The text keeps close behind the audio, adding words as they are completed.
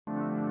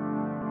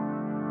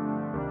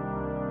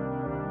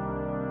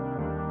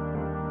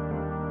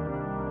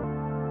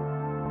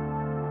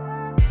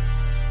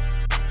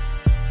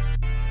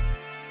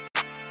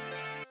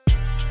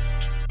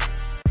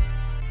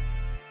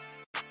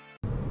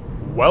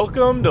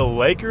Welcome to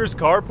Lakers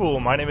Carpool.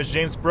 My name is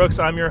James Brooks.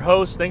 I'm your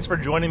host. Thanks for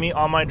joining me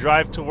on my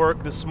drive to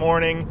work this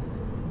morning.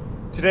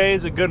 Today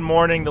is a good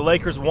morning. The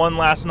Lakers won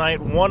last night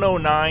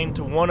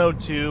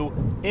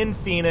 109-102 in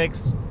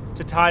Phoenix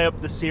to tie up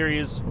the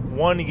series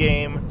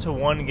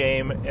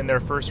 1-1 in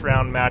their first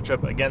round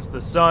matchup against the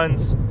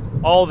Suns.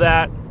 All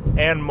that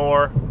and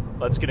more.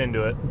 Let's get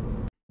into it.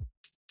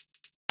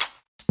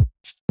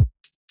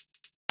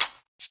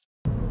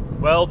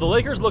 Well, the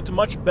Lakers looked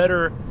much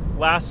better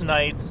last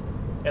night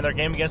in their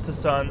game against the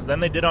Suns than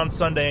they did on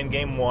Sunday in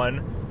Game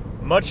 1.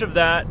 Much of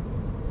that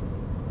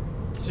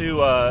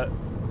to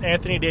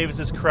Anthony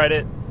Davis's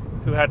credit,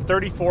 who had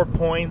 34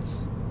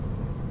 points.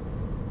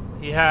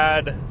 He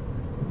had,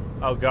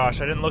 I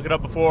didn't look it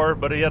up before,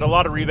 but he had a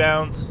lot of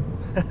rebounds.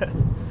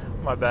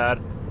 My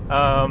bad.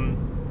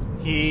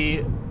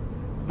 He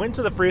went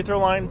to the free throw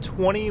line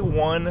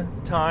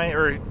 21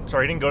 times,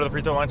 he didn't go to the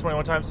free throw line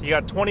 21 times. He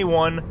got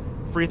 21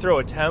 free throw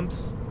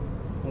attempts,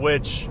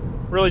 which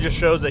really just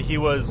shows that he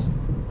was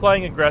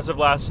playing aggressive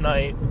last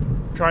night,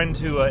 trying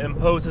to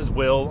impose his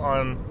will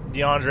on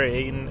DeAndre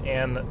Ayton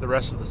and the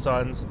rest of the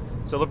Suns.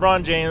 So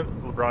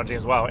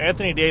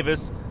Anthony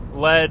Davis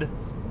led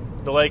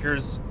the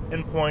Lakers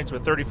in points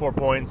with 34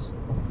 points.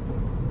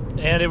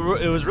 And it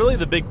was really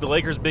the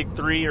Lakers' big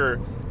three,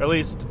 or at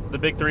least the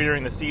big three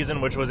during the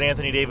season, which was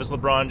Anthony Davis,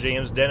 LeBron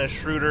James, Dennis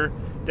Schroeder.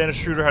 Dennis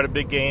Schroeder had a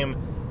big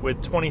game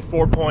with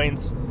 24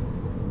 points.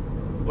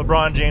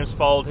 LeBron James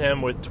followed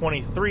him with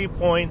 23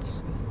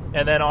 points.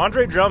 And then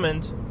Andre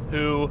Drummond,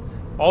 who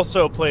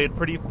also played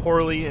pretty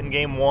poorly in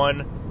Game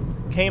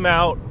 1, came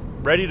out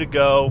ready to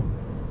go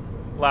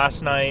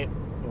last night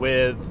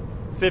with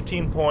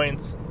 15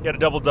 points. He had a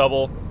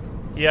double-double.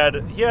 He had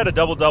a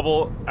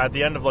double-double at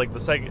the end of by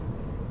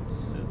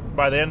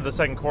the end of the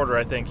second quarter,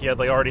 I think. He had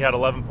already had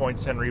 11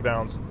 points, 10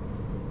 rebounds.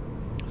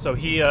 So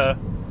he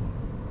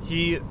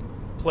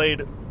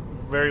played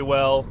very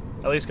well,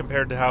 at least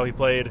compared to how he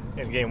played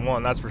in Game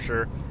 1, that's for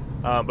sure.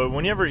 But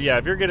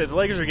if the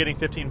Lakers are getting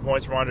 15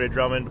 points from Andre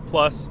Drummond,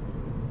 plus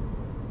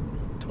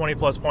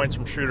 20-plus points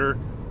from Schroeder,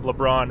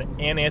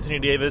 LeBron, and Anthony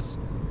Davis,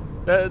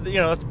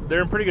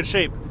 they're in pretty good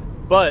shape.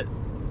 But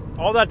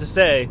all that to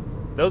say,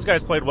 those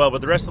guys played well,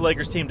 but the rest of the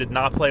Lakers team did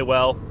not play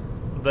well.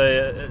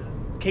 The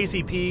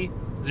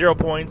KCP, 0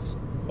 points,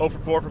 0 for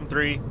 4 from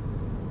 3.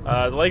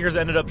 The Lakers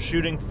ended up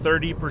shooting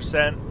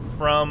 30%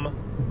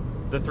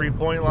 from the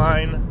three-point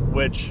line,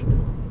 which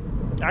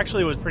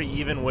actually was pretty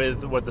even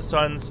with what the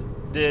Suns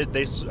did.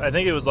 I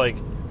think it was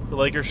the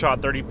Lakers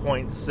shot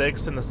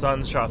 30.6 and the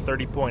Suns shot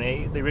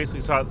 30.8. They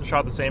basically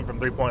shot the same from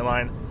three-point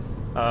line,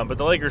 but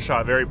the Lakers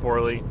shot very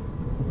poorly.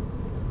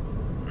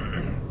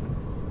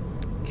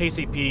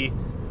 KCP,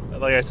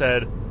 like I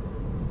said,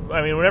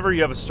 whenever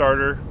you have a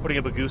starter putting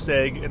up a goose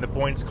egg in the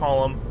points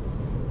column,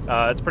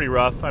 it's pretty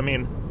rough. I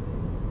think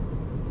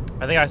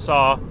I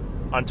saw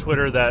on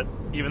Twitter that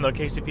even though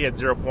KCP had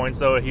 0 points,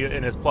 though,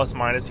 in his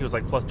plus-minus, he was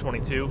plus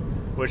 22,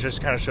 which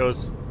just kind of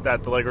shows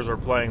that the Lakers were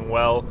playing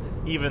well,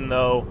 even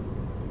though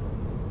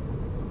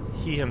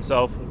he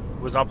himself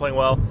was not playing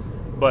well.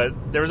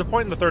 But there was a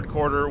point in the third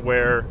quarter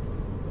where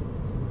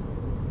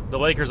the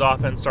Lakers'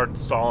 offense started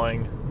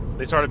stalling.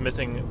 They started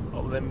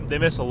they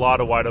missed a lot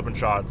of wide-open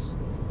shots.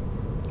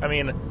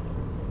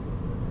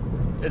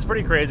 It's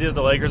pretty crazy that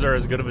the Lakers are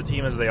as good of a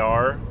team as they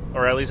are,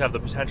 or at least have the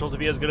potential to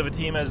be as good of a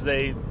team as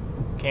they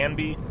can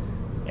be,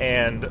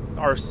 and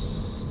are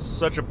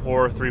such a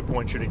poor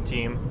three-point shooting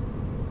team.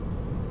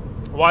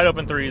 Wide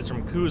open threes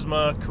from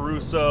Kuzma,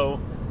 Caruso,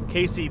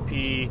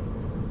 KCP,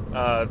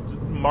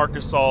 Marc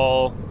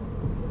Gasol,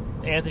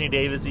 Anthony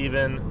Davis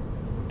even,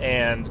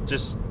 and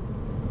just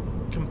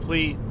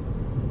complete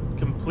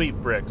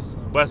bricks.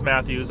 Wes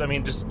Matthews.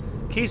 Just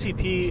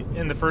KCP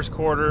in the first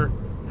quarter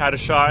had a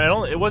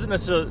shot. It wasn't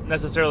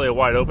necessarily a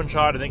wide open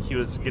shot. I think he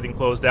was getting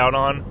closed out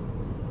on,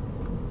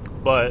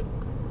 but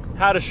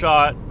had a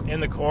shot in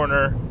the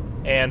corner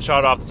and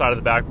shot off the side of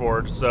the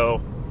backboard. So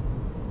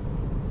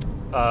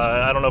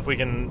I don't know if we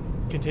can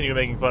continue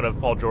making fun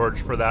of Paul George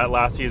for that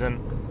last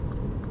season.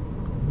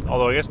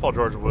 Although I guess Paul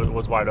George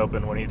was wide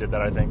open when he did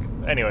that, I think.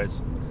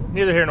 Anyways,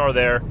 neither here nor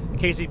there.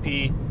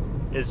 KCP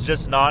is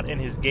just not in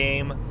his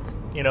game.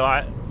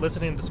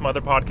 Listening to some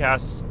other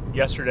podcasts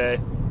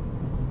yesterday,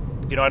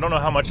 I don't know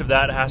how much of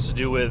that has to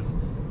do with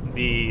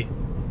the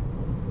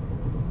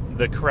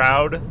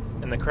crowd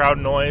and the crowd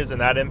noise and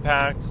that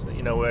impact.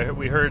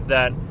 We heard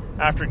that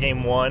after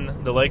Game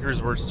 1, the Lakers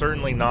were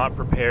certainly not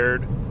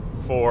prepared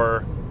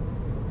for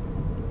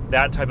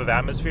that type of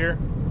atmosphere.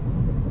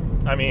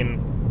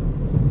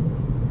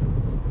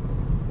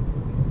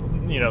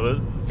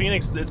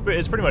 Phoenix, it's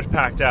pretty much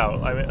packed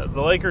out.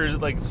 The Lakers,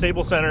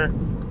 Staples Center,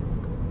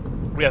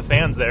 we have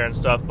fans there and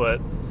stuff, but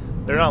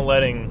they're not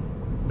letting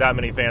that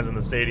many fans in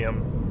the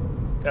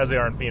stadium as they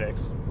are in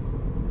Phoenix.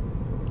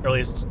 Or at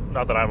least,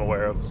 not that I'm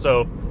aware of.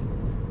 So,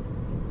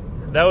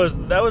 that was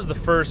the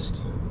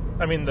first,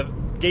 the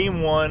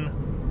Game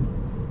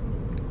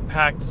 1,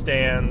 packed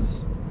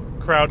stands,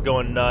 crowd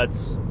going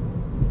nuts.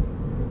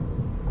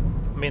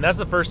 That's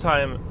the first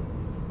time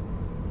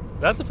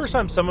that's the first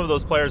time some of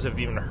those players have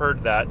even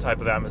heard that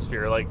type of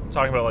atmosphere. Like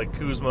talking about like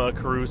Kuzma,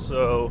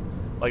 Caruso,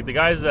 like the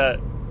guys that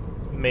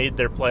made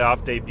their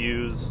playoff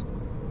debuts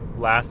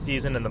last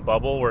season in the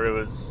bubble, where it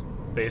was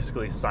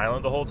basically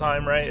silent the whole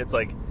time. Right? It's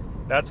like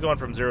that's going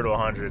from 0 to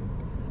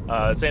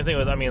 100. Same thing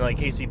with, I mean, like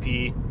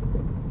KCP,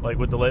 like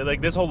with the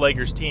like this whole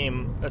Lakers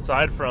team,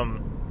 aside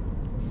from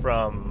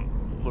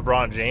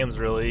LeBron James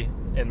really,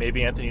 and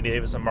maybe Anthony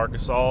Davis and Marc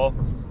Gasol,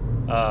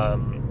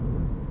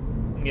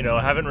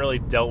 haven't really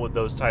dealt with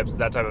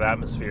that type of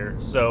atmosphere.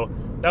 So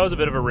that was a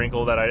bit of a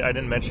wrinkle that I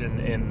didn't mention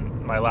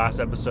in my last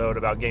episode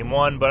about Game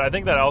 1, but I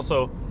think that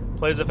also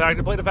played a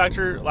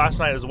factor last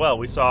night as well.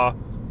 We saw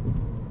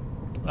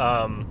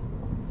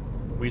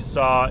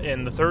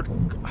in the third,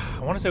 I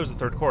want to say it was the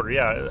third quarter,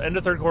 end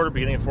of third quarter,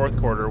 beginning of fourth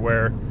quarter,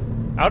 where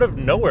out of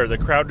nowhere the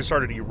crowd just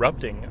started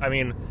erupting. I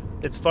mean,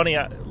 it's funny,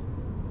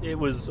 it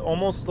was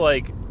almost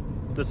like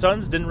the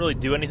Suns didn't really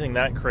do anything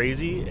that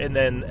crazy, and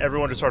then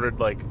everyone just started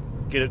like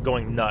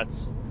going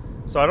nuts.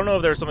 So I don't know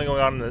if there's something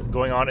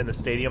going on in the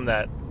stadium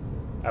that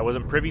I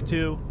wasn't privy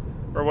to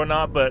or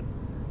whatnot, but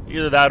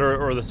either that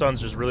or the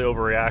Suns just really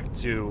overreact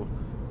to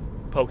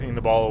poking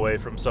the ball away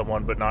from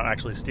someone but not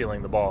actually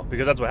stealing the ball,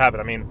 because that's what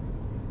happened. I mean,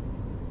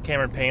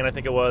 Cameron Payne, I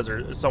think it was, or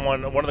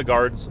one of the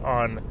guards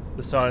on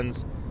the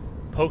Suns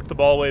poked the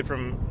ball away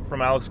from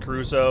Alex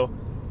Caruso.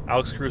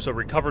 Alex Caruso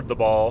recovered the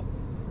ball.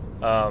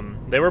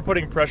 They were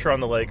putting pressure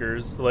on the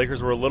Lakers. The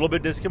Lakers were a little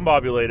bit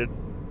discombobulated.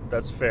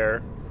 That's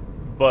fair.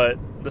 But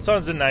the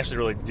Suns didn't actually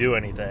really do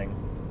anything.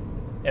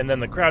 And then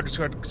the crowd just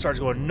starts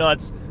going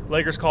nuts.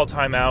 Lakers call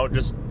timeout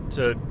just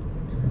to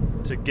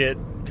get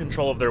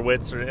control of their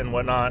wits and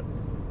whatnot.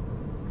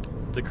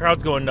 The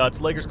crowd's going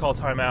nuts. Lakers call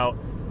timeout.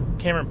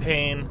 Cameron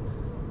Payne.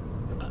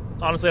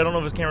 Honestly, I don't know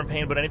if it's Cameron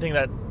Payne, but anything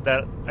that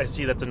I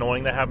see that's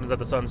annoying that happens that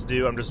the Suns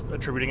do, I'm just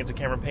attributing it to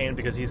Cameron Payne,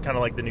 because he's kind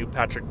of like the new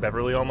Patrick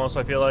Beverley almost,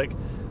 I feel like.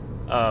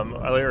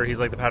 Or he's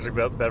like the Patrick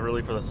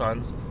Beverley for the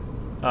Suns.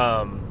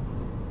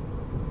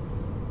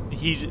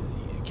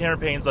 Cameron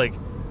Payne's like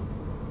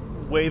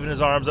waving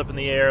his arms up in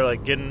the air,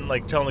 like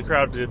telling the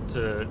crowd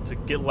to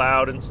get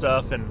loud and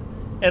stuff, and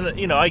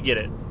I get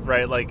it,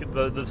 right? Like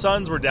the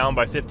Suns were down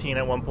by 15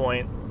 at one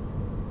point.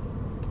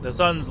 The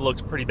Suns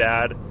looked pretty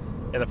bad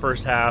in the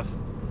first half.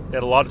 They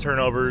had a lot of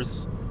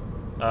turnovers.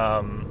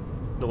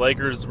 The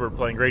Lakers were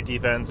playing great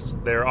defense.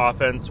 Their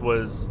offense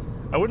was,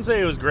 I wouldn't say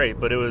it was great,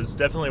 but it was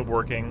definitely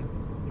working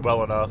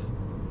well enough.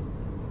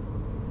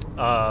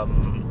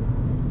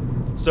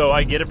 So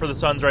I get it for the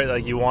Suns, right?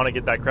 Like, you want to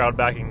get that crowd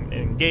back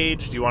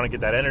engaged. You want to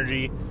get that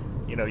energy.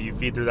 You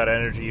feed through that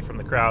energy from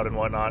the crowd and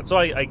whatnot. So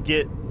I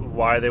get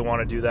why they want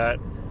to do that.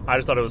 I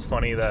just thought it was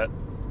funny that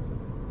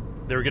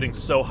they were getting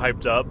so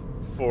hyped up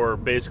for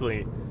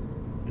basically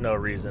no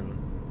reason.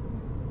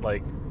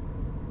 Like,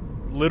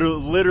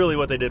 literally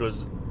what they did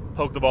was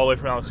poke the ball away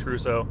from Alex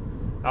Caruso.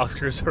 Alex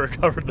Caruso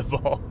recovered the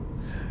ball,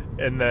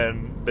 and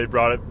then they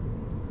brought it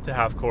to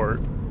half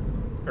court,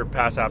 or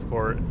past half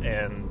court,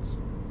 and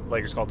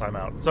Lakers called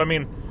timeout. So, I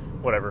mean,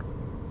 whatever.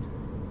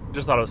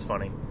 Just thought it was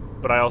funny,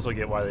 but I also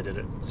get why they did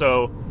it.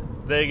 So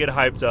they get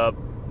hyped up,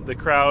 the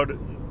crowd,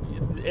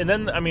 and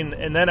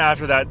then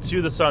after that,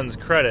 to the Suns'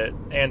 credit,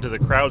 and to the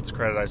crowd's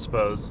credit, I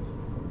suppose,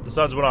 the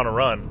Suns went on a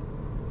run.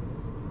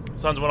 The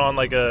Suns went on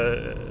like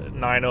a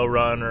 9-0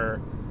 run,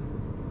 or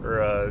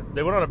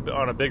they went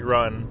on a big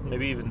run,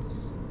 maybe even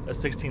a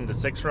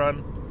 16-6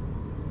 run,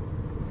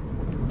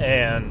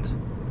 and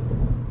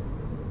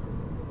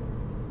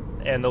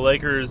the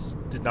Lakers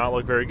did not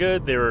look very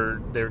good. They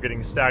were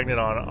getting stagnant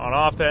on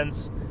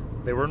offense.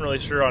 They weren't really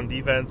sure on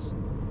defense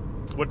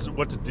what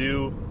to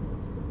do,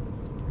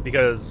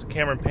 because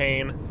Cameron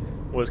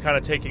Payne was kind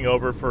of taking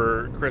over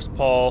for Chris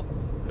Paul,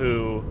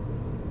 who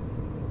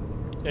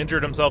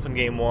injured himself in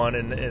Game 1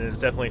 and is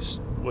definitely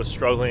was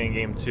struggling in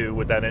Game 2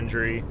 with that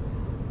injury.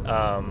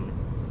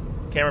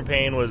 Cameron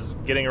Payne was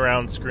getting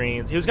around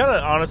screens. He was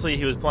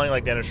he was playing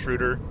like Dennis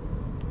Schroeder,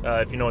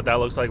 if you know what that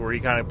looks like, where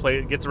he kind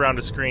of gets around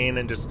a screen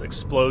and just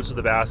explodes to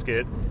the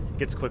basket,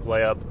 gets a quick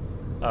layup.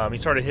 He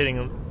started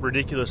hitting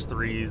ridiculous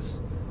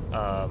threes.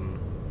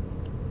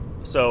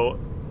 So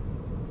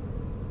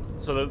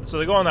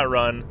they go on that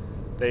run.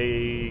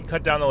 They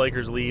cut down the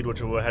Lakers' lead, which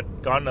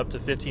had gotten up to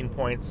 15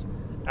 points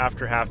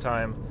after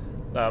halftime.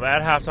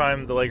 At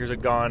halftime, the Lakers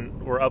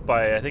were up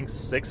by, I think,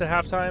 6 at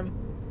halftime.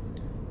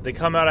 They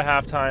come out of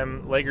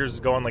halftime. Lakers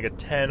go on like a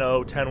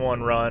 10-0,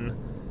 10-1 run,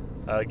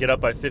 get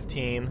up by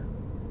 15,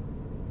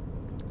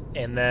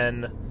 and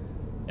then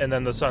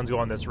the Suns go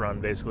on this run,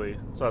 basically.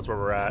 So that's where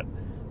we're at.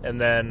 And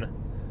then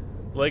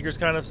Lakers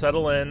kind of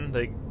settle in.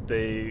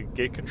 They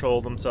get control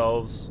of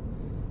themselves,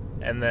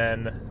 and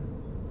then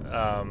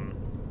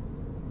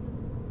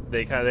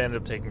they end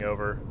up taking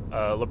over.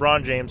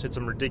 LeBron James hit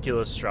some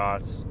ridiculous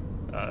shots.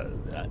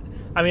 I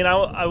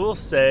will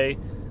say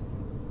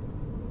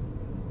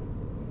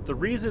the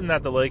reason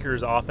that the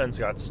Lakers' offense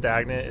got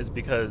stagnant is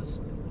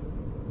because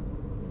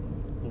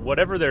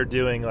whatever they're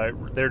doing, like,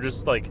 they're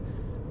just like,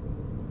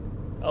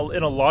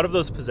 in a lot of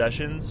those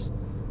possessions,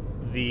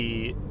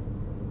 the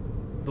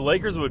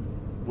Lakers would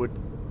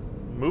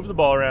move the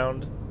ball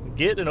around,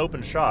 get an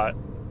open shot,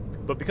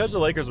 but because the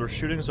Lakers were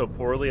shooting so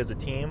poorly as a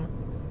team,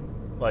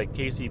 like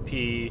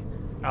KCP,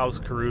 Alex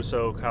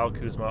Caruso, Kyle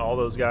Kuzma, all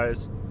those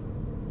guys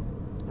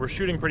were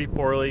shooting pretty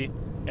poorly,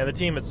 and the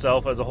team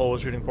itself as a whole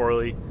was shooting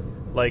poorly.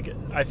 Like,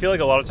 I feel like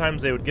a lot of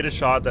times they would get a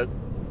shot that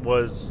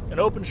was an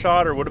open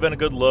shot or would have been a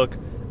good look,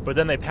 but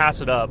then they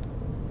pass it up.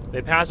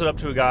 They pass it up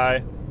to a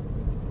guy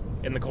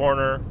in the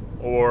corner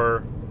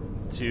or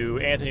to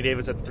Anthony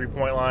Davis at the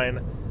three-point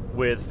line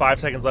with 5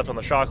 seconds left on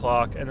the shot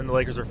clock, and then the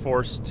Lakers are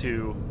forced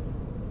to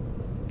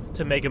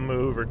make a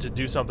move or to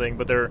do something,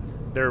 but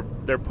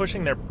they're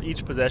pushing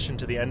each possession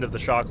to the end of the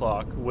shot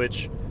clock,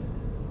 which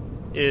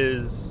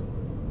is,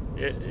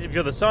 if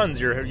you're the Suns,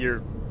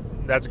 you're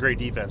that's great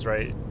defense,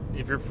 right?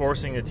 If you're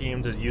forcing a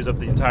team to use up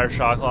the entire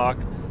shot clock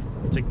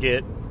to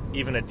get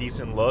even a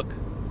decent look,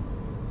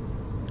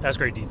 that's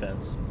great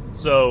defense.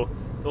 So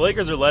the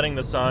Lakers are letting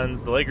the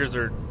Suns, the Lakers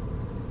are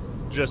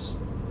just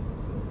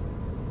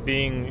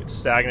being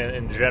stagnant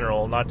in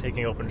general, not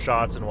taking open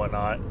shots and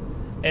whatnot.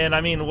 And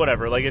I mean,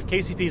 whatever. Like, if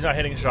KCP's not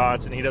hitting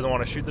shots and he doesn't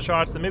want to shoot the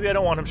shots, then maybe I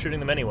don't want him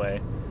shooting them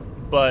anyway.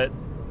 But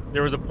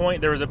there was a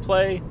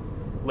play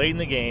late in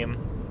the game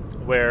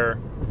where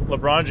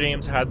LeBron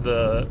James had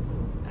the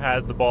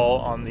ball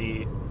on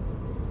the,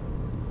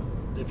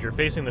 if you're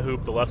facing the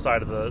hoop, the left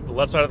side of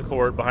the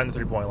court behind the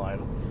 3-point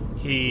line.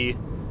 He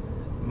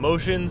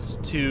motions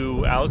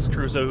to Alex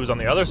Caruso, who's on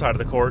the other side of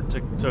the court,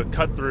 to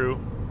cut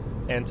through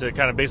and to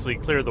kind of basically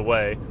clear the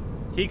way.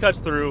 He cuts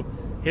through.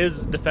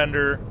 His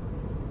defender,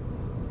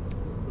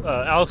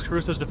 Alex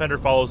Caruso's defender,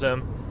 follows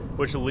him,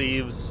 which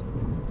leaves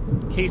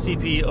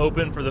KCP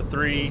open for the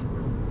three.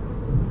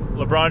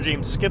 LeBron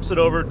James skips it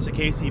over to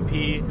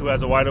KCP, who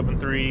has a wide open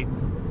three,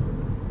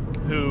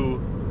 who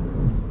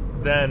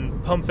then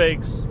pump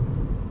fakes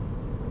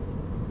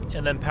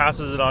and then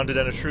passes it on to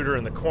Dennis Schroeder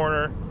in the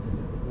corner,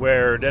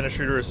 where Dennis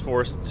Schroeder is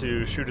forced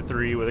to shoot a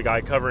three with a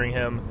guy covering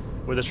him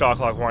with the shot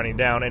clock winding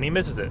down, and he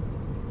misses it.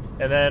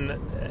 And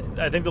then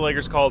I think the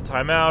Lakers called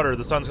timeout, or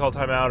the Suns called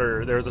timeout,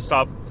 or there's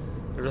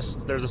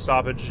a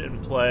stoppage in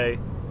play,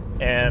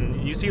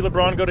 and you see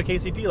LeBron go to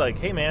KCP like,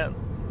 hey man,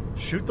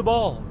 shoot the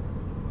ball.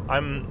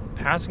 I'm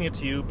passing it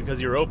to you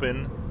because you're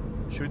open.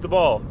 Shoot the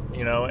ball,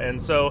 you know.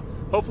 And so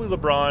hopefully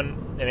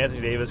LeBron and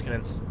Anthony Davis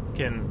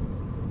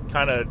can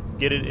kind of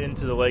get it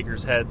into the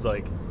Lakers' heads,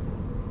 like,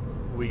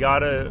 we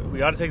gotta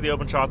take the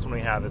open shots when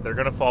we have it. They're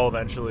gonna fall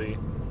eventually.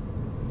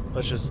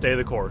 Let's just stay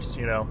the course,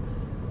 you know.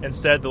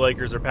 Instead, the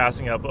Lakers are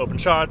passing up open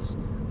shots,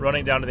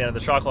 running down to the end of the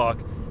shot clock.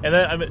 And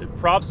then, I mean,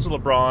 props to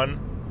LeBron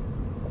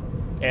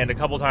and a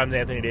couple times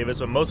Anthony Davis,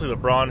 but mostly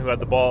LeBron, who had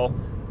the ball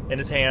in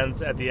his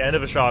hands at the end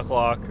of a shot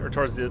clock, or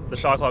towards the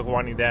shot clock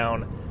winding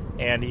down,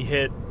 and he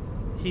hit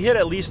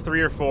at least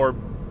 3 or 4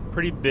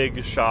 pretty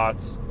big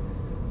shots,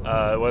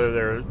 whether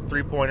they're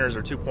 3-pointers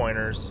or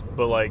 2-pointers,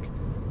 but like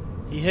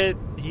he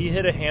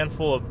hit a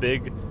handful of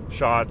big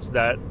shots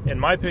that, in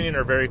my opinion,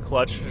 are very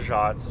clutch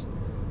shots.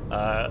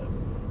 While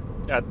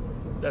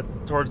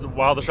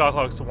the shot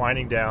clock's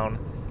winding down,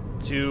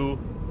 to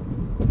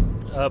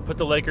put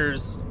the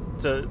Lakers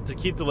to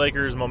keep the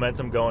Lakers'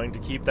 momentum going, to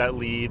keep that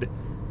lead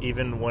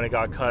even when it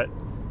got cut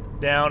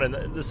down.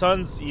 And the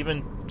Suns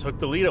even took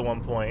the lead at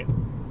one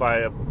point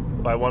by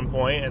 1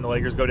 point, and the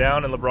Lakers go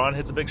down, and LeBron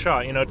hits a big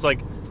shot. You know, it's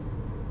like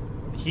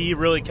he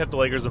really kept the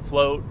Lakers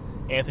afloat.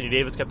 Anthony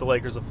Davis kept the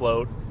Lakers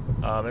afloat,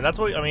 and that's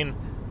what I mean.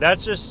 That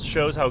just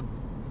shows how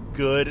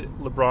good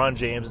LeBron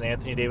James and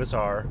Anthony Davis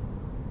are,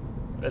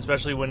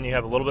 especially when you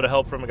have a little bit of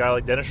help from a guy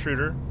like Dennis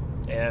Schroeder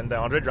and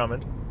Andre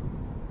Drummond.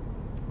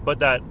 But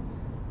that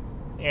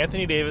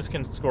Anthony Davis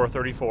can score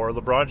 34,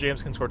 LeBron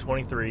James can score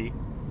 23,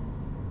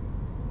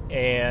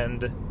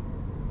 and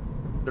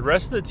the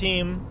rest of the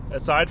team,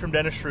 aside from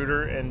Dennis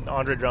Schroeder and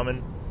Andre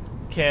Drummond,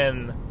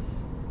 can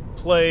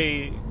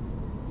play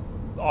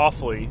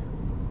awfully,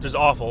 just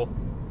awful,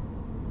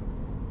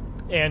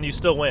 and you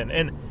still win.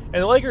 And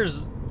the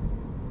Lakers,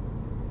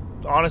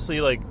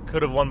 honestly, like,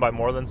 could have won by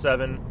more than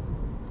 7.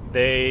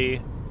 Their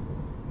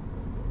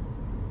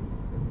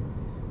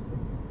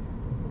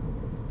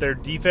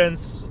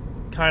defense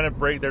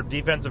their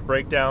defensive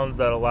breakdowns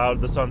that allowed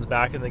the Suns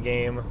back in the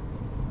game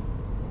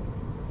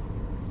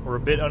were a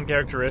bit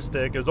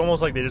uncharacteristic. It was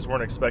almost like they just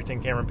weren't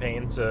expecting Cameron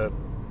Payne to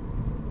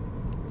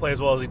play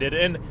as well as he did.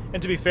 And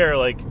to be fair,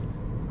 like,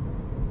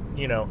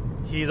 you know,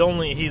 he's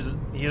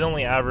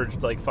only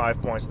averaged like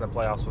 5 points in the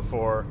playoffs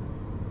before.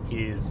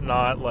 He's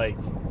not like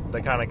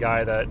the kind of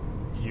guy that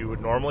you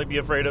would normally be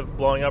afraid of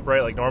blowing up,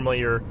 right? Like, normally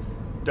you're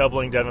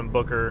doubling Devin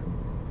Booker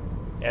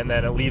and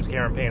then it leaves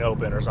Cameron Payne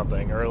open or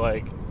something, or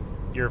like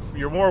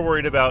you're more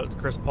worried about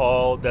Chris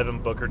Paul,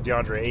 Devin Booker,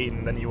 DeAndre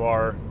Ayton than you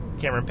are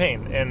Cameron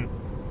Payne. And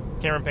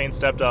Cameron Payne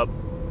stepped up.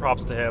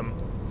 Props to him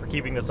for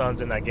keeping the Suns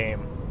in that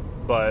game.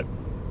 But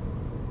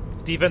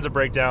defensive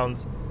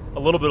breakdowns, a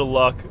little bit of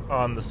luck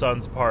on the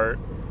Suns' part,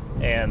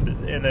 and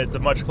it's a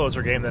much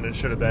closer game than it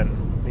should have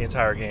been the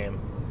entire game.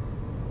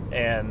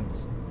 And,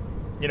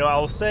 you know,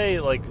 I'll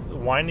say, like,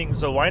 winding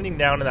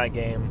down in that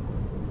game,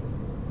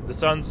 the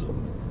Suns,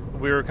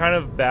 we were kind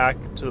of back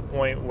to the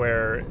point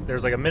where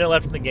there's like a minute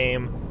left in the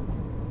game.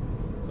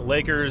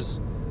 Lakers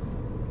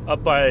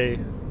up by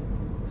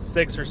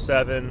 6 or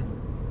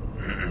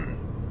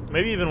 7,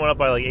 maybe even went up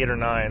by like 8 or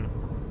 9.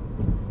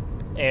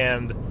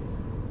 And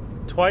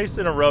twice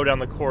in a row down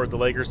the court, the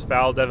Lakers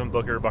fouled Devin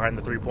Booker behind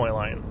the three-point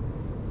line.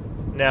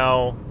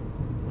 Now,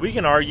 we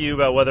can argue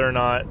about whether or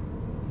not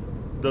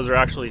those are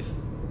actually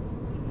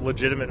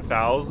legitimate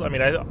fouls. I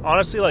mean,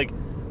 honestly, like,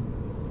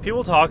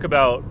 people talk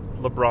about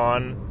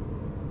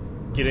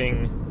LeBron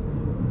getting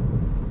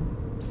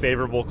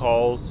favorable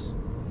calls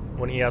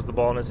when he has the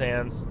ball in his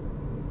hands.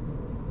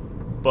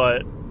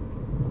 But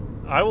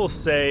I will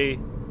say,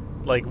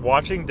 like,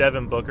 watching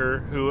Devin Booker,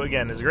 who,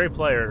 again, is a great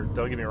player,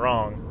 don't get me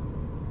wrong,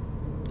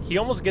 he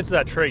almost gets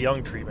that Trae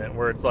Young treatment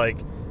where it's like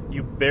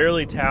you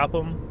barely tap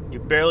him, you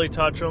barely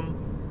touch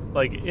him,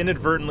 like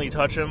inadvertently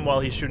touch him while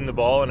he's shooting the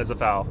ball, and it's a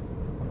foul.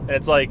 And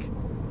it's like,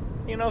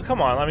 you know,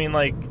 come on. I mean,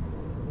 like,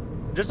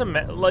 just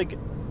like,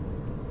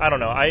 I don't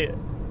know.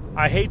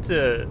 I hate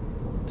to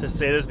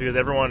say this because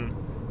everyone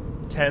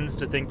tends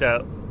to think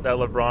that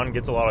LeBron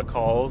gets a lot of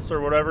calls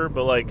or whatever,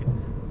 but like,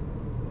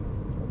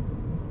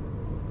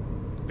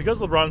 because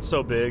LeBron's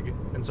so big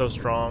and so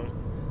strong,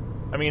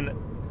 I mean,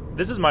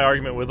 this is my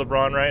argument with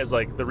LeBron, right? Is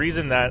like the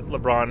reason that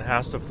LeBron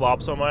has to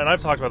flop so much, and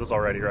I've talked about this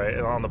already, right,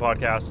 on the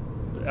podcast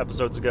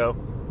episodes ago.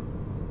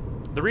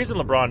 The reason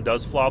LeBron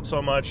does flop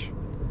so much,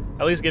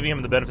 at least giving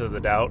him the benefit of the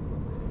doubt,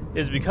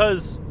 is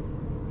because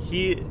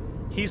he's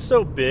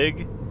so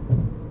big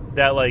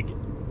that, like,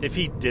 if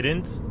he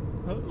didn't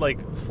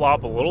like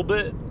flop a little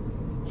bit,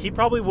 he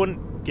probably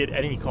wouldn't get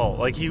any call.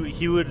 Like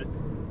he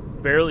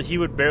would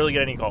barely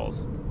get any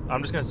calls.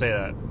 I'm just gonna say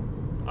that.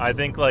 I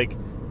think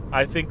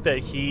that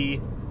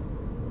he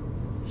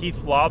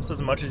flops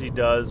as much as he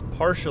does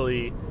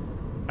partially.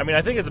 I mean,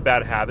 I think it's a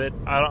bad habit.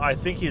 I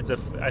think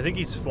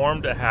he's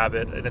formed a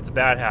habit, and it's a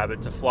bad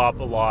habit to flop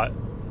a lot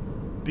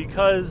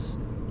because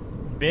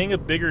being a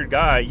bigger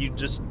guy, you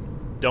just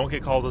don't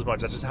get calls as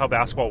much. That's just how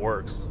basketball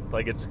works.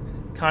 Like, it's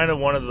kind of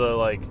one of the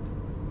like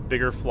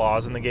bigger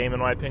flaws in the game, in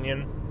my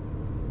opinion.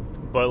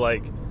 But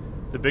like,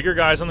 the bigger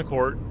guys on the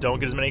court don't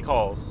get as many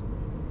calls,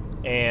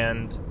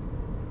 and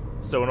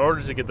so in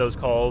order to get those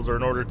calls, or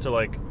in order to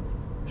like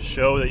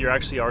show that you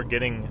actually are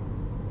getting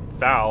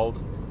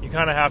fouled, you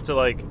kind of have to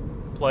like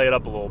play it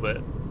up a little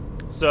bit.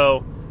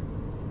 So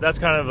that's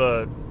kind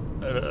of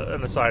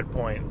an aside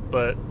point.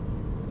 But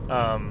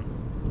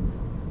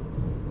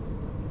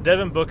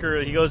Devin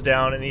Booker, he goes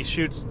down and he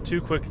shoots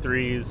 2 quick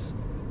threes,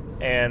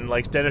 and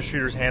like Dennis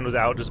Schroeder's hand was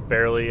out just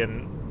barely,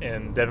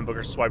 and Devin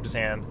Booker swiped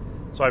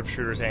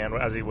Schroeder's hand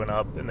as he went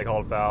up, and they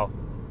called a foul.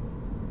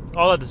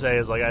 All that to say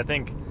is, like, I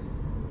think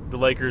the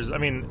Lakers, I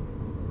mean,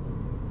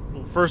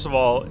 first of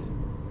all,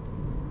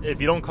 if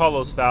you don't call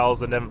those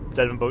fouls, then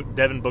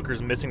Devin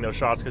Booker's missing those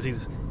shots because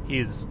he's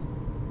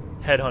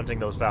headhunting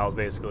those fouls,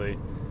 basically.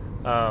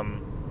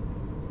 And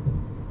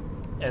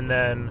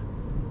then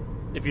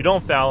if you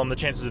don't foul him, the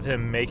chances of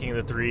him making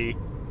the three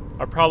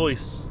are probably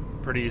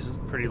pretty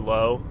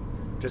low,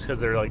 just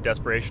because they're like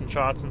desperation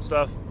shots and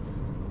stuff.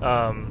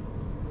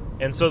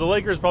 And so the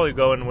Lakers probably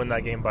go and win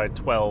that game by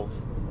 12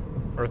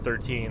 or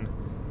 13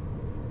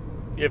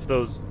 if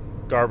those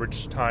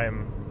garbage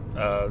time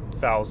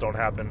fouls don't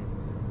happen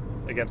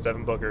against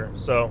Devin Booker.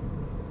 So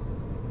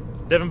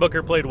Devin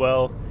Booker played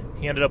well.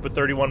 He ended up with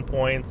 31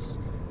 points.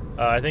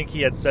 I think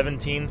he had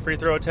 17 free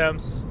throw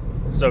attempts.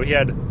 So he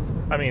had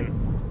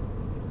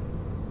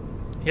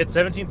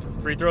 17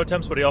 free throw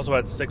attempts, but he also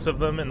had 6 of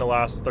them in the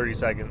last 30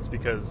 seconds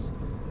because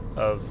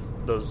of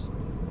those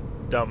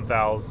dumb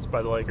fouls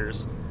by the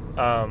Lakers.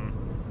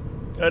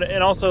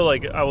 And also,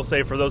 like, I will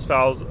say, for those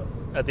fouls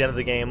at the end of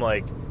the game,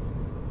 like,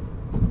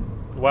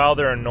 while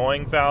they're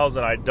annoying fouls,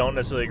 and I don't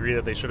necessarily agree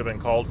that they should have been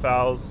called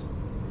fouls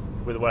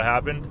with what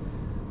happened,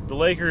 the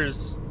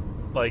Lakers,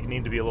 like,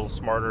 need to be a little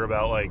smarter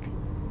about, like,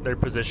 their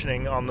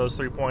positioning on those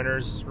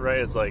three-pointers, right?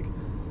 It's like,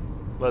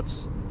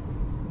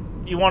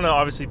 you want to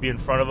obviously be in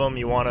front of him,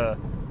 you want to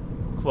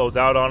close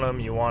out on him,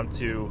 you want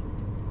to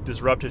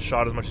disrupt his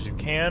shot as much as you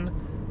can,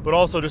 but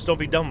also just don't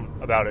be dumb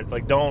about it.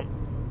 Like,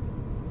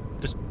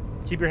 just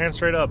keep your hands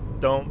straight up.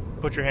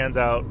 Don't put your hands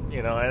out,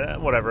 you know,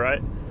 and whatever.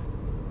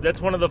 That's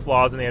one of the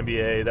flaws in the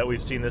NBA that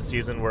we've seen this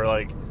season, where,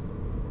 like,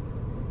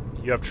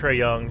 you have Trae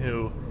Young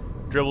who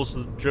dribbles,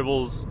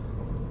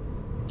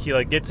 he,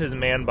 like, gets his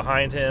man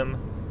behind him,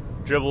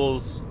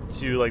 dribbles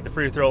to, like, the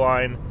free throw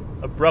line,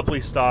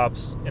 abruptly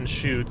stops and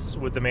shoots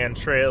with the man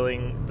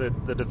trailing, the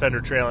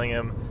defender trailing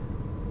him,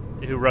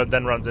 who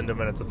then runs into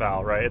him, and it's a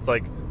foul, right? It's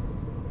like,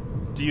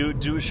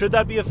 should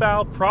that be a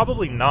foul?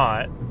 Probably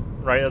not,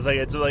 right?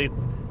 It's like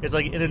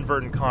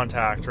inadvertent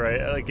contact,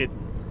 right? Like,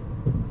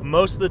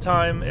 most of the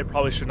time, it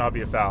probably should not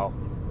be a foul.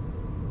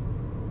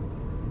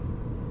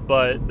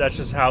 But that's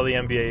just how the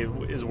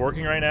NBA is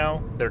working right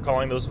now. They're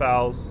calling those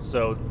fouls,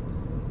 so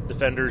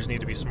defenders need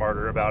to be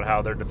smarter about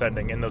how they're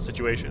defending in those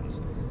situations.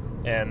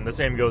 And the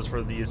same goes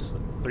for these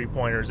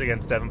three-pointers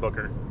against Devin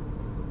Booker.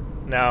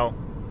 Now,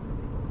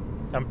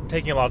 I'm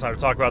taking a lot of time to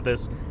talk about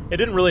this. It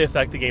didn't really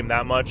affect the game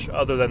that much,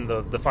 other than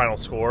the final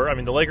score. I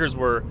mean, the Lakers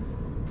were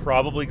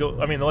probably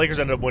go. I mean, the Lakers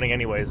ended up winning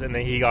anyways, and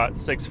then he got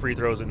 6 free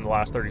throws in the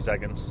last 30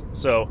 seconds.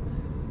 So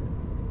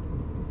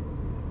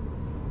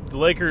the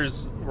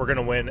Lakers were going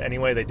to win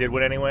anyway. They did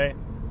win anyway.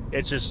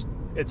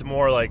 It's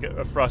more like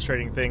a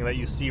frustrating thing that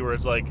you see where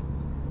it's like,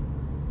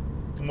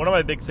 one of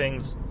my big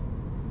things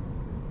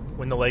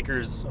when the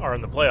Lakers are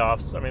in the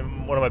playoffs, I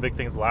mean, one of my big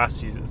things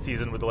last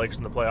season with the Lakers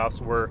in the playoffs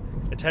were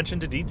attention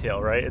to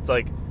detail, right? It's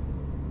like,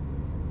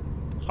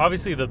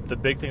 obviously the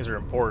big things are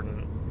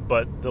important,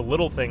 but the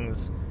little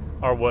things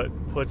are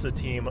what puts a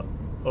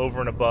team over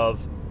and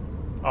above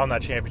on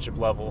that championship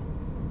level.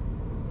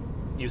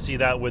 You see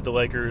that with the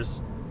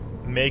Lakers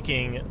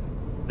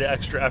making the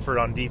extra effort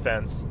on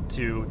defense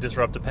to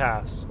disrupt a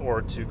pass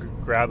or to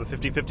grab a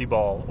 50-50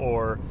 ball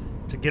or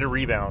to get a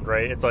rebound,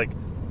 right? It's like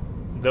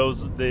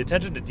the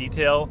attention to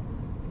detail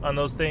on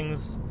those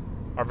things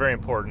are very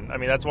important. I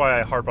mean, that's why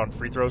I harp on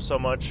free throws so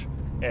much,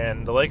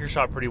 and the Lakers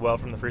shot pretty well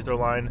from the free throw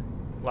line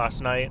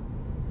last night,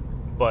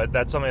 but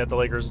that's something that the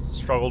Lakers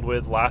struggled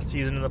with last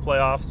season in the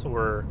playoffs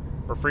were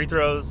free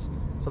throws.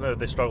 Something that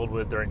they struggled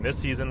with during this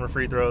season were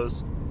free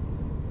throws,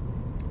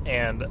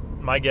 and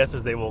my guess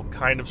is they will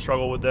kind of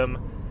struggle with them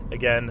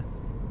again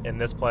in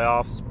this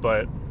playoffs.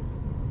 But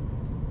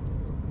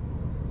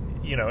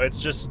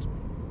it's just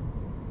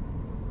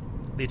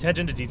the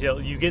attention to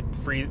detail. You get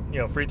free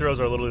throws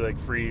are literally like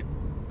free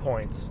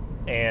points,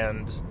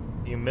 and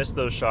you miss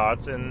those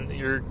shots and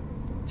you're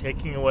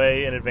taking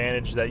away an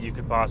advantage that you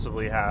could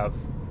possibly have.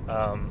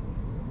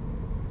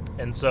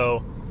 And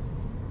so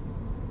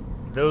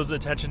those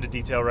attention to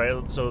detail,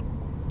 right? So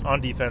on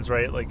defense,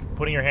 right, like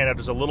putting your hand out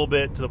just a little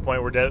bit to the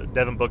point where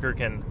Devin Booker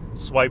can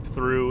swipe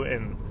through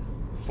and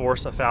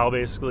force a foul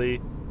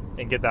basically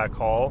and get that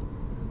call.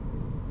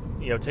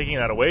 Taking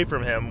that away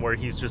from him where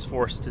he's just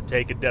forced to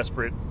take a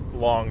desperate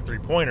long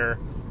three-pointer,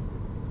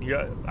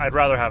 I'd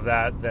rather have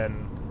that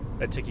than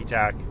a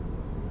ticky-tack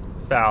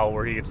foul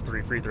where he gets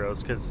 3 free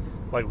throws, because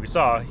like we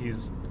saw,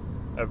 he's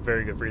a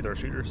very good free throw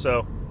shooter.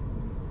 So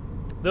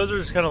those are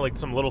just kind of like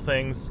some little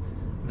things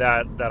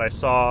that I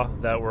saw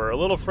that were a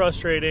little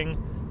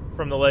frustrating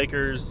from the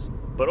Lakers.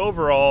 But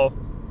overall,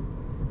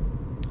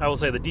 I will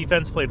say the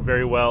defense played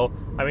very well.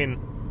 I mean,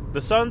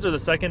 the Suns are the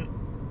second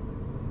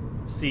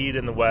seed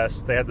in the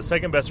West. They had the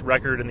second best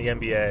record in the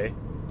NBA,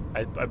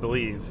 I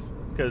believe,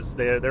 because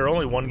they're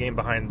only 1 game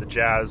behind the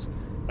Jazz.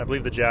 I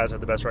believe the Jazz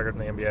had the best record in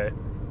the NBA.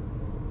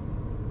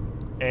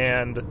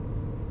 And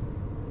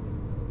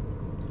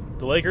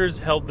the Lakers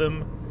held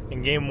them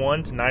in Game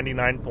 1 to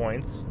 99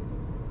 points.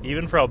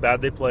 Even for how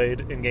bad they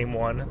played in Game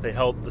 1, they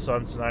held the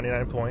Suns to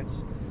 99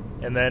 points.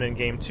 And then in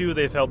Game 2,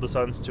 they've held the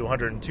Suns to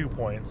 102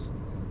 points.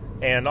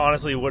 And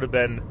honestly,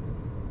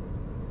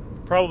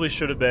 probably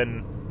should have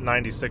been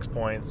 96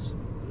 points.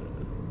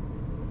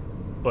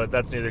 But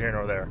that's neither here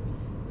nor there.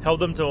 Held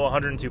them to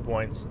 102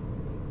 points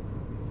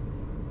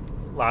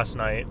last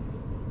night.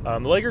 The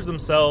Lakers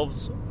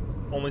themselves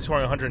only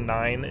scoring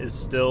 109 is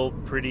still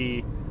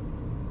pretty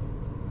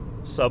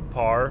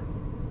subpar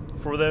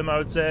for them, I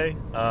would say.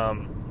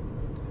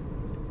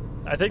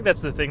 I think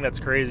that's the thing that's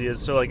crazy is,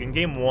 so like in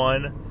Game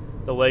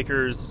 1, the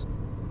Lakers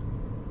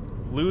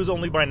lose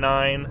only by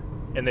 9,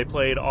 and they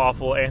played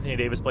awful. Anthony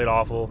Davis played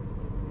awful.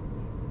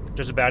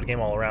 Just a bad game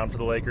all around for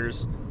the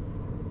Lakers.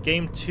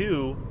 Game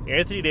 2,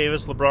 Anthony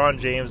Davis, LeBron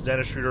James,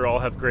 Dennis Schroeder all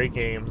have great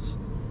games,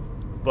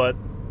 but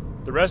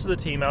the rest of the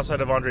team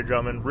outside of Andre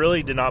Drummond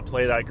really did not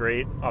play that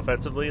great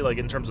offensively, like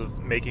in terms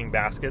of making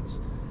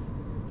baskets.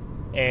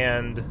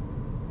 And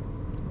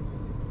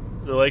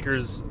the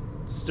Lakers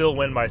still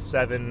win by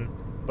 7,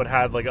 but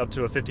had like up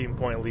to a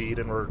 15-point lead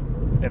and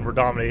were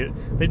dominated.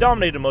 They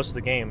dominated most of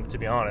the game, to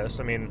be honest.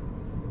 I mean,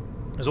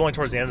 it was only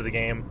towards the end of the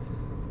game,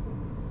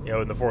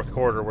 in the fourth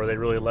quarter, where they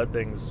really let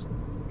things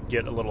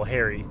get a little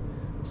hairy.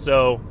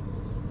 So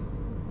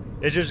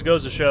it just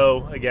goes to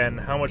show again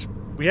how much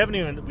we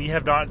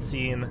have not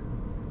seen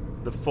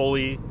the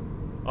fully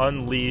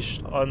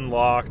unleashed,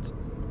 unlocked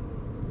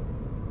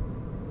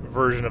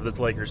version of this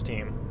Lakers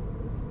team.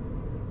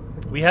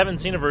 We haven't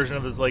seen a version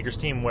of this Lakers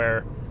team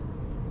where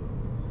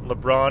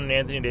LeBron and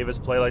Anthony Davis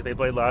play like they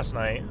played last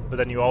night, but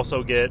then you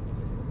also get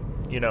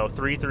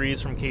 3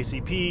 threes from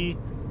KCP.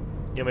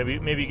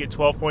 Maybe you get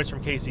 12 points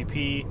from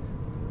KCP.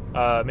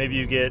 Maybe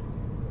you get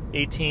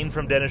 18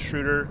 from Dennis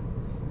Schroeder.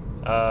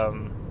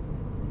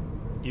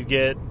 You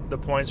get the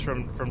points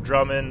from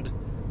Drummond.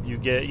 You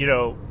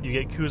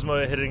get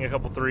Kuzma hitting a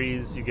couple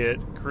threes. You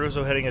get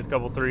Caruso hitting a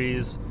couple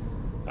threes.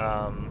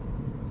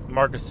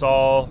 Marc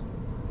Gasol.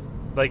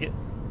 Like,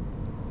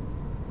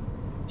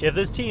 if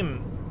this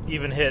team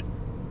even hit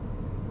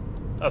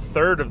a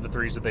third of the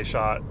threes that they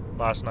shot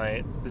last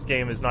night, this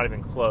game is not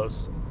even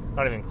close.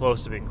 Not even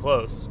close to being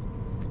close.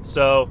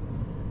 So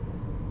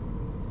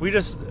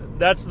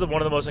that's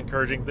one of the most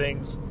encouraging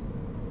things,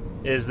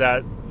 is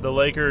that the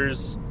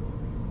Lakers,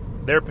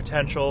 their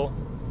potential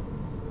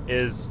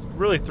is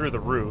really through the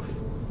roof,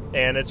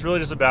 and it's really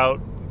just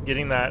about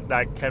getting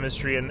that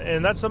chemistry,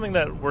 and that's something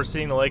that we're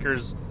seeing the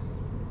Lakers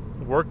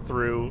work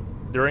through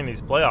during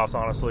these playoffs,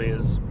 honestly,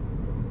 is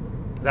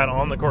that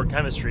on the court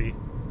chemistry.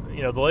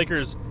 The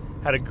Lakers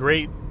had a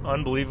great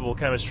unbelievable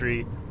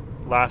chemistry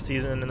last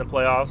season in the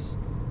playoffs,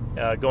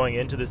 going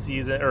into the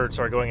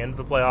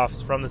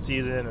playoffs from the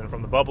season and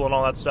from the bubble and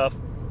all that stuff.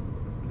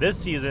 This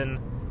season,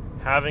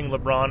 having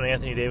LeBron and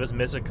Anthony Davis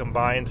miss a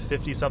combined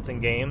 50-something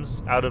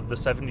games out of the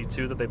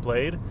 72 that they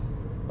played,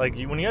 like,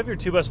 when you have your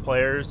two best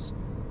players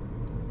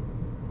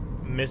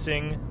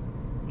missing,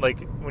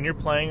 like, when you're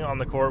playing on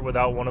the court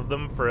without one of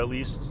them for at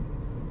least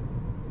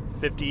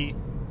 50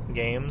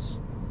 games,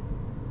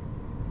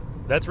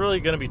 that's really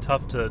going to be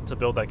tough to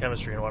build that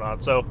chemistry and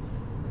whatnot. So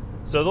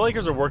the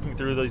Lakers are working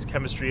through these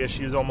chemistry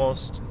issues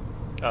almost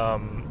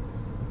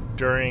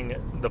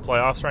during the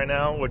playoffs right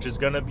now, which is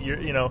going to be,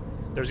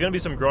 there's going to be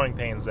some growing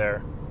pains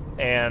there.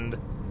 And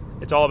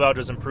it's all about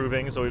just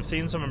improving. So we've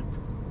seen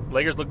some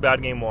Lakers look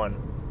bad game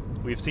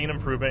 1. We've seen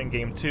improvement in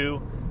game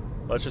 2.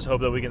 Let's just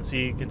hope that we can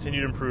see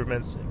continued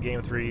improvements in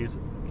game 3s,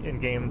 in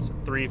games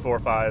 3, 4,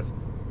 5.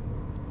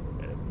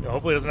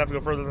 Hopefully it doesn't have to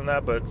go further than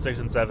that, but 6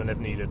 and 7 if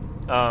needed.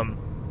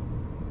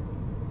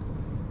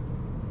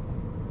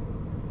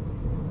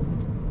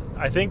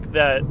 I think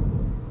that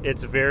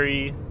it's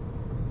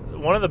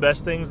one of the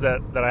best things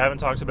that I haven't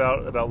talked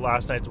about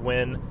last night's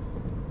win,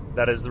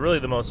 that is really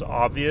the most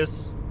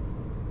obvious,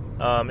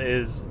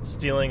 is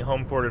stealing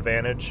home court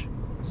advantage.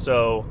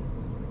 So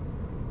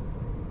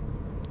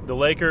the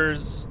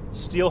Lakers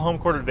steal home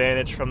court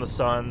advantage from the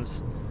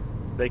Suns.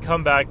 They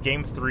come back.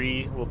 Game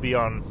 3 will be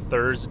on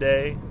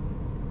Thursday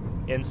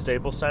in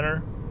Staples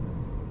Center.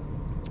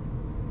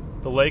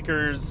 The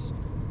Lakers,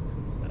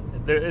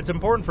 it's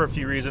important for a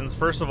few reasons.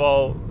 First of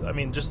all, I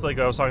mean, just like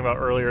I was talking about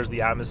earlier, is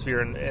the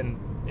atmosphere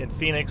in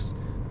Phoenix.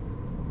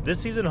 This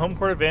season, home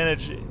court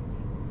advantage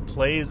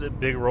plays a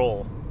big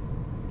role.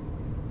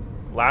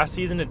 Last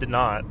season, it did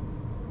not.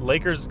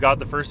 Lakers got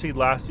the first seed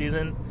last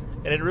season,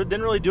 and it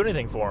didn't really do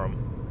anything for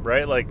them,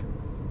 right? Like,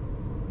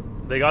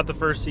 they got the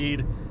first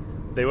seed.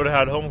 They would have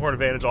had home court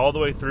advantage all the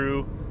way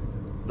through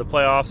the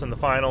playoffs and the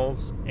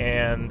finals,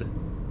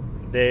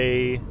 and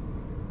they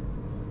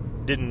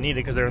didn't need it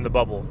because they're in the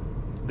bubble.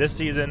 This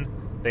season,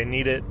 they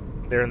need it.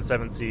 They're in the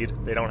 7th seed.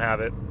 They don't have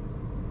it.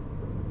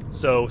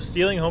 So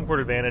stealing home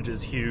court advantage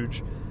is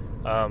huge.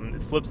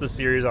 It flips the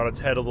series on its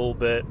head a little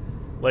bit.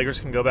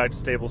 Lakers can go back to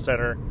Staples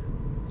Center,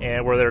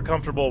 and where they're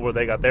comfortable, where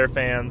they got their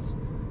fans,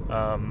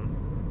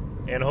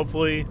 and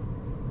hopefully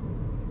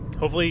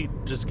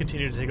just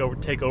continue to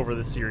take over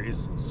the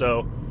series.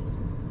 So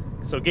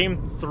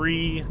game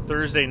 3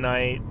 Thursday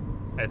night,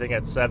 I think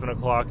at 7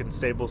 o'clock in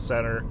Staples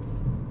Center.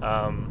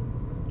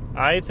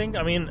 I think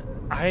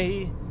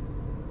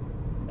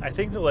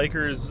the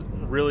Lakers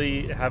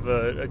really have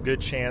a good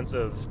chance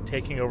of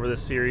taking over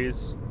this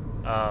series,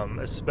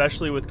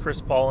 especially with Chris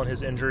Paul and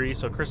his injury.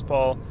 So Chris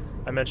Paul,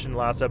 I mentioned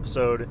last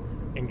episode,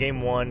 in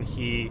game 1,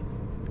 he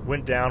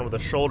went down with a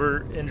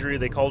shoulder injury.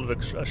 They called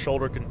it a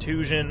shoulder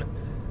contusion,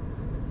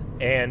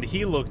 and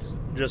he looked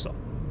just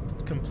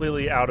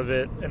completely out of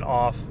it and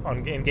off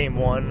in game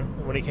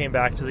 1 when he came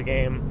back to the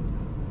game,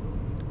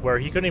 where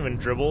he couldn't even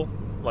dribble.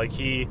 Like,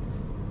 he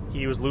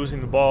was losing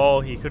the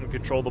ball. He couldn't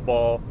control the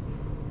ball.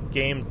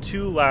 Game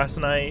 2 last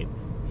night,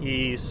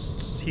 he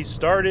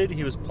started.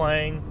 He was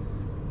playing,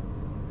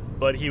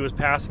 but he was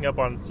passing up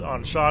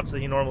on shots that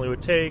he normally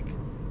would take.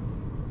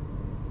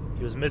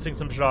 He was missing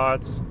some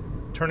shots,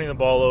 turning the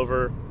ball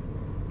over,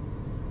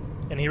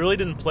 and he really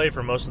didn't play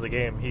for most of the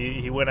game.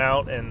 He went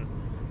out, and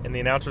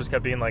the announcers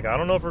kept being like, I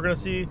don't know if we're going to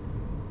see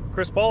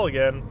Chris Paul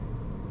again.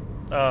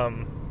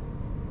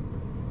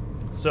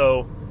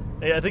 So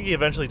I think he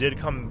eventually did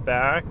come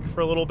back for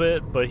a little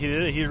bit, but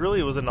he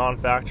really was a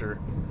non-factor.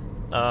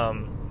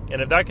 And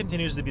if that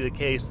continues to be the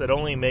case, that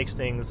only makes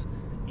things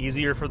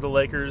easier for the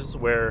Lakers,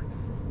 where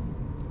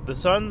the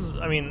Suns,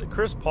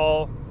 Chris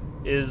Paul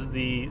is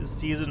the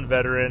seasoned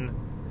veteran.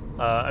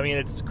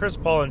 It's Chris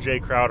Paul and Jay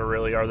Crowder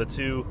really are the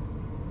two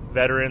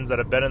veterans that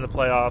have been in the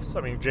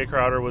playoffs. Jay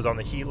Crowder was on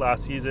the Heat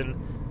last season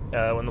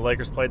when the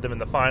Lakers played them in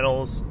the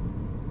finals.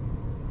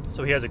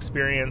 So he has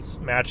experience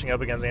matching up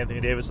against Anthony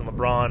Davis and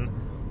LeBron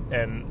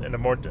and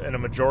a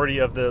majority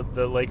of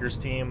the Lakers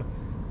team.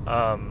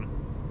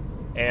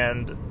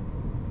 And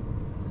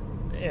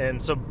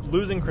so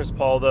losing Chris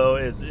Paul, though,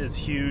 is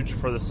huge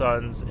for the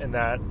Suns, in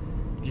that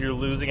you're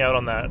losing out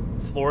on that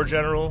floor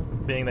general,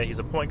 being that he's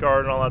a point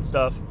guard and all that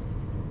stuff.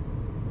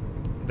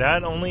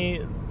 That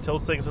only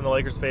tilts things in the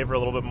Lakers' favor a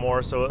little bit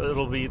more, so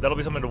that'll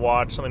be something to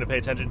watch, something to pay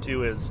attention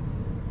to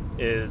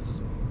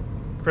is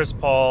Chris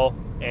Paul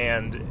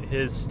and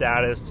his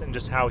status and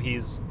just how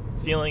he's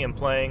feeling and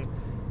playing,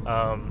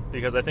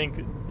 because I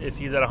think if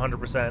he's at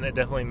 100%, it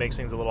definitely makes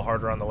things a little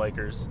harder on the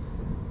Lakers.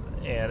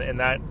 And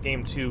that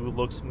game 2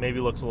 looks a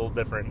little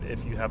different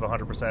if you have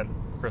 100%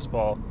 Chris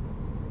Paul,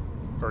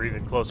 or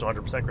even close to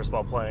 100% Chris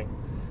Paul playing.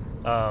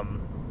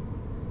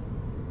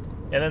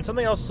 And then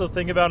something else to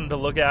think about and to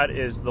look at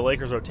is the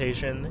Lakers'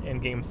 rotation in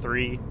Game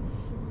 3.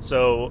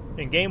 So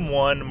in Game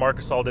 1, Marc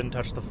Gasol didn't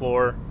touch the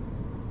floor.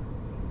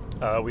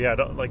 We had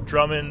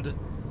Drummond,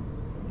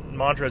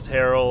 Montrezl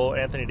Harrell,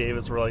 Anthony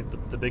Davis were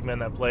the big men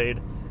that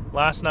played.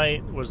 Last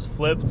night was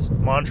flipped.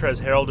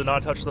 Montrezl Harrell did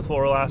not touch the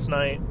floor last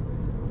night.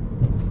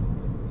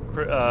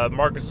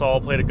 Marc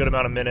Gasol played a good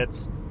amount of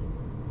minutes,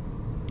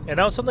 and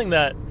that was something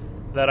that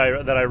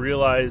I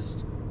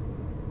realized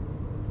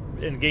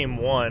in Game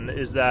 1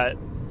 is that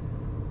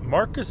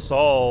Marc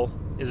Gasol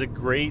is a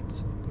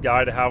great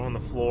guy to have on the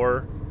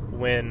floor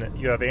when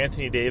you have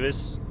Anthony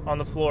Davis on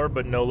the floor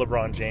but no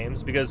LeBron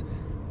James, because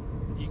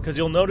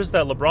you'll notice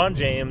that LeBron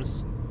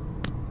James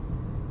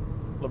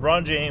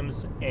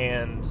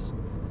and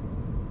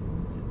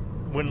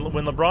when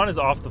LeBron is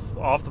off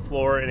the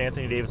floor and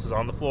Anthony Davis is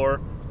on the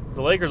floor,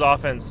 the Lakers'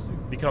 offense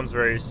becomes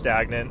very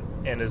stagnant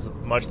and is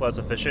much less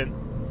efficient.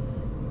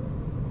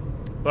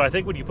 But I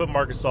think when you put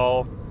Marc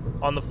Gasol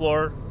on the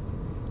floor,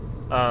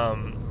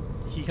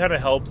 he kind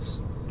of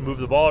helps move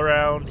the ball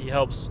around. He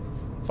helps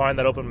find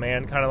that open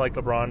man, kind of like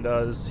LeBron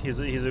does. He's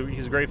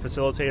a great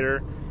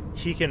facilitator.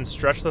 He can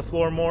stretch the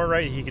floor more,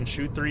 right? He can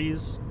shoot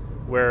threes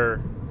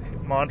where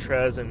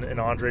Montrez and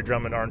Andre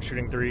Drummond aren't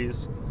shooting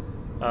threes.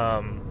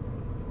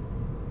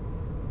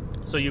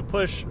 So you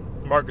push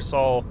Marc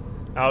Gasol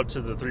out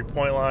to the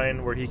three-point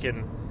line where he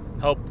can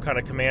help kind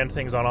of command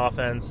things on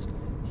offense.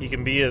 He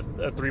can be a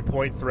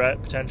three-point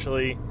threat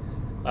potentially,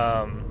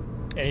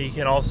 and he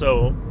can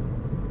also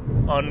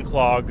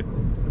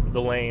unclog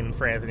the lane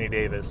for Anthony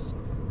Davis.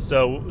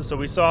 So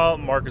we saw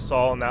Marc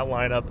Gasol in that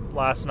lineup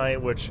last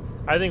night, which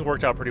I think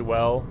worked out pretty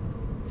well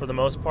for the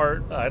most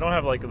part. I don't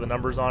have like the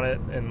numbers on it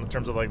in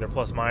terms of like their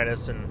plus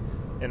minus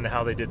and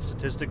how they did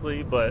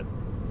statistically, but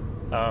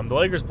the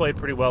Lakers played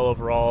pretty well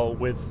overall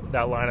with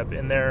that lineup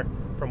in there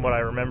from what I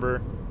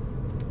remember.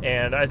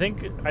 And I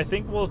think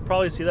we'll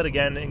probably see that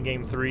again in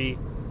Game 3.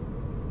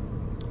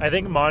 I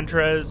think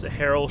Montrezl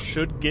Harrell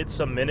should get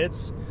some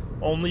minutes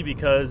only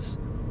because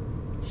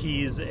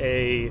he's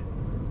a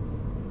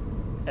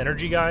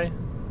energy guy.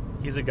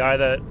 He's a guy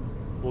that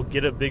will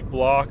get a big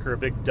block or a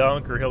big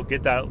dunk, or he'll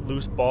get that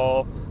loose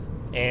ball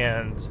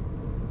and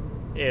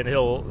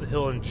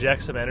he'll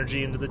inject some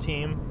energy into the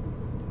team.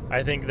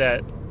 I think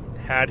that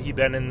had he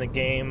been in the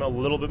game a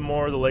little bit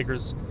more, the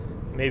Lakers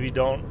maybe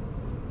don't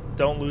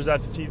lose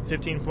that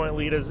 15-point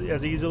lead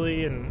as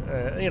easily, and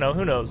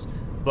who knows.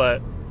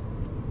 But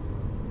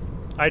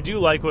I do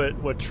like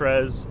what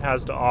Trez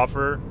has to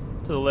offer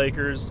to the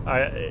Lakers.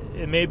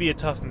 It may be a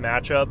tough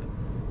matchup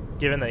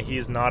given that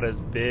he's not as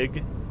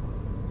big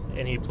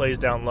and he plays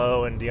down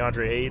low, and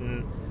DeAndre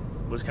Ayton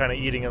was kind of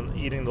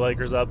eating the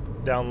Lakers up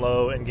down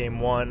low in Game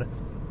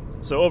 1.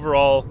 So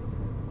overall,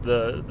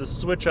 the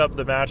switch up,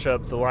 the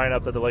matchup, the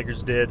lineup that the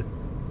Lakers did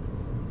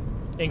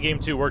in Game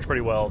 2 worked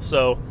pretty well.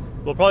 So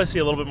we'll probably see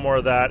a little bit more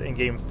of that in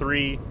Game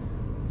 3.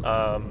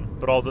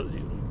 But all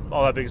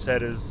that being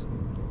said, is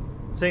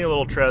seeing a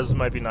little Trez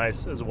might be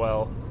nice as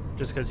well,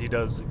 just because he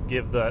does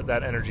give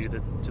that energy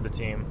to the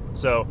team.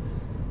 So,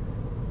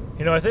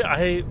 I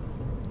think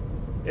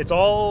it's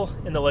all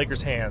in the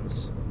Lakers'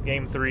 hands,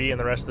 Game 3 and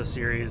the rest of the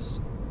series.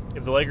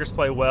 If the Lakers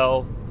play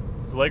well,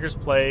 if the Lakers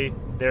play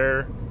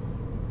their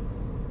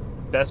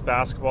best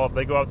basketball, if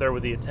they go out there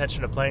with the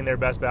intention of playing their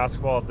best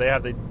basketball, if they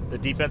have the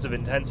defensive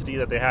intensity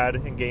that they had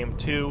in Game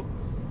 2,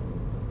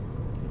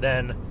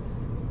 then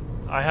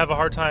I have a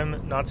hard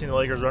time not seeing the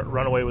Lakers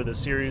run away with this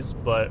series.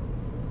 But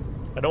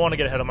I don't want to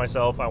get ahead of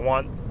myself. I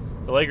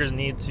want the Lakers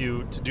need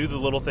to do the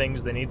little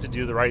things. They need to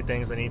do the right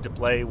things. They need to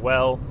play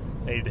well.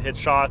 They need to hit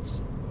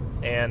shots.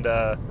 And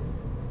I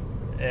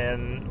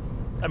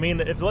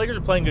mean, if the Lakers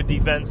are playing good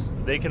defense,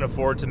 they can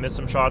afford to miss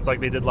some shots like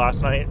they did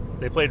last night.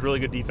 They played really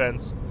good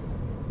defense.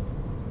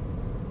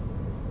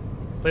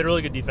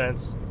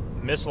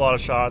 Missed a lot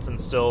of shots, and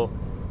still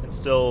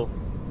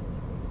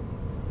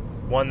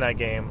won that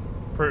game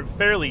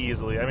fairly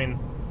easily. I mean,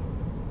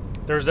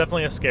 there was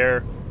definitely a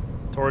scare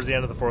towards the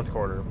end of the fourth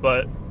quarter,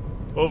 but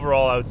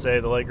overall, I would say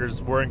the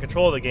Lakers were in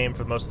control of the game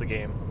for most of the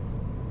game.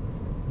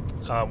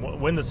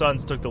 When the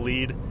Suns took the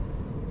lead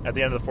at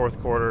the end of the fourth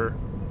quarter,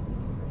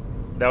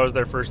 that was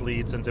their first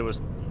lead since it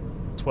was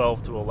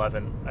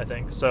 12-11, I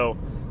think. So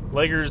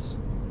Lakers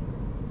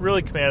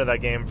really commanded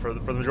that game for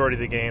the majority of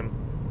the game.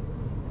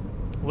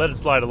 Let it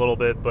slide a little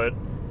bit, but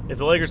if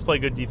the Lakers play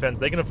good defense,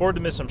 they can afford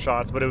to miss some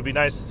shots, but it would be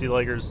nice to see the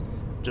Lakers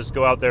just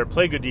go out there,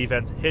 play good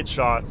defense, hit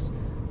shots,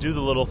 do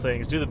the little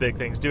things, do the big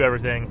things, do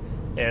everything,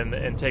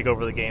 and take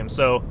over the game.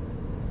 So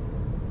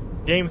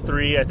Game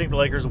 3, I think the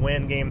Lakers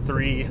win Game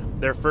 3,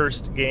 their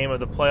first game of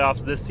the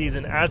playoffs this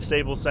season at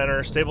Staples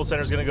Center. Staples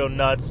Center is going to go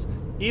nuts,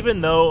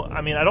 even though,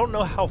 I mean, I don't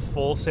know how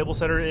full Staples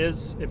Center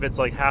is, if it's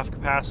like half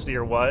capacity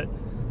or what.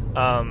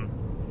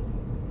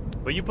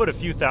 But you put a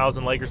few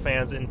thousand Lakers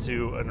fans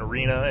into an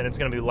arena, and it's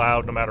going to be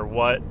loud no matter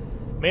what. It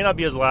may not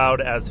be as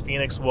loud as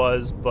Phoenix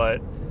was, but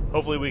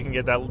hopefully we can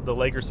get the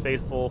Lakers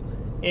faithful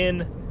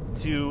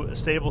into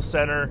Staples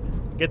Center,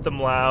 get them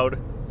loud,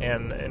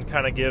 and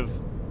kind of give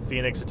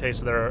Phoenix a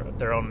taste of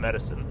their own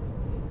medicine.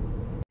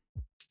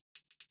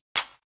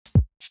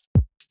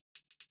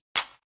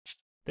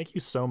 Thank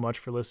you so much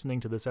for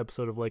listening to this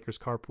episode of Lakers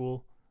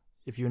Carpool.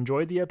 If you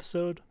enjoyed the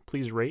episode,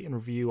 please rate and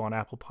review on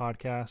Apple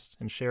Podcasts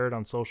and share it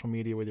on social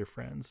media with your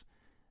friends.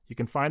 You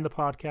can find the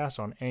podcast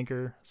on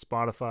Anchor,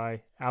 Spotify,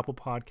 Apple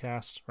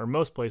Podcasts, or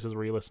most places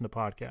where you listen to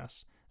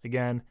podcasts.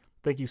 Again,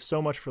 Thank you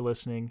so much for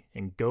listening,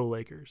 and go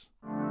Lakers.